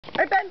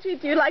Hey, Benji,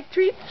 do you like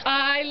treats?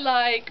 I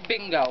like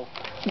bingo.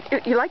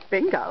 You like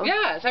bingo?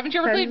 Yes. Haven't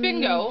you ever played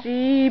bingo?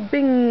 Benji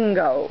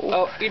bingo.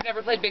 Oh, you've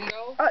never played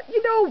bingo?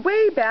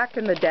 Way back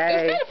in the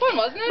day. It was kind of fun,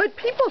 wasn't it? But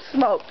people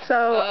smoked,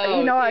 so,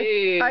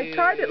 I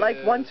tried it like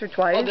once or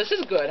twice. Oh, this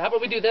is good. How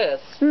about we do this?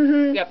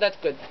 Mm-hmm. Yep, that's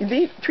good.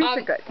 These treats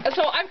are good.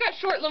 So I've got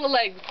short little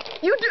legs.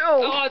 You do.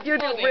 Oh, it's you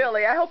funny. do,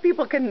 really. I hope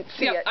people can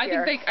see it I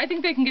here. think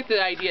they can get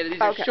the idea that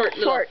these are short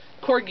little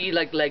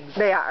corgi-like legs.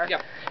 They are.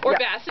 Yep. Or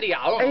Bassety,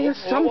 I don't know.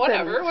 Something,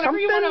 whatever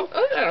you want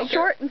to. I don't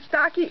short care. and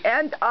stocky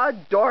and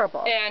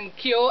adorable. And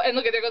cute. And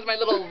look at there goes my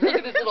little. Look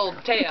at this little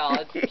tail.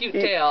 It's a cute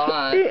tail,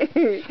 huh?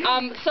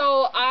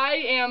 So I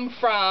am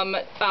from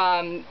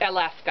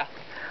Alaska.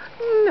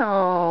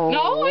 No.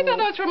 No, I thought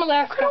I was from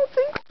Alaska. I don't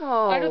think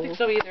so. I don't think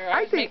so either.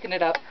 I was making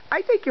it up.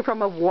 I think you're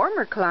from a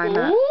warmer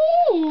climate.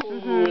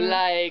 Ooh,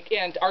 like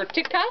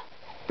Antarctica.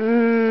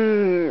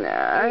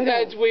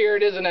 That's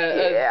weird, isn't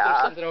it? Yeah.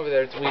 There's something over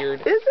there. It's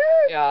weird. Is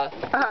it? Yeah.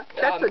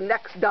 That's the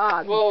next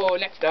dog. Whoa,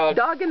 next dog.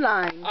 Dog in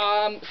line.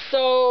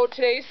 So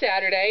today's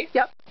Saturday.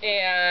 Yep.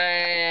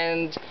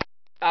 And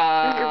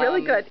you're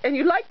really good. And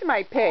you liked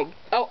my pig.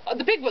 Oh,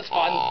 the pig was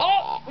fun.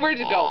 Oh, where'd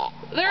it go?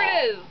 There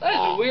it is. That is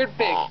a weird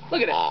pig.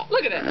 Look at it.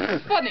 Look at it.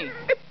 It's funny.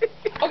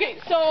 Okay,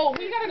 so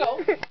we gotta go.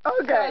 Okay.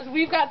 Because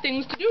we've got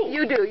things to do.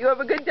 You do. You have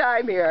a good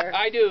time here.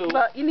 I do.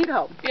 But you need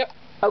home. Yep.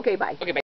 Okay, bye. Okay, bye.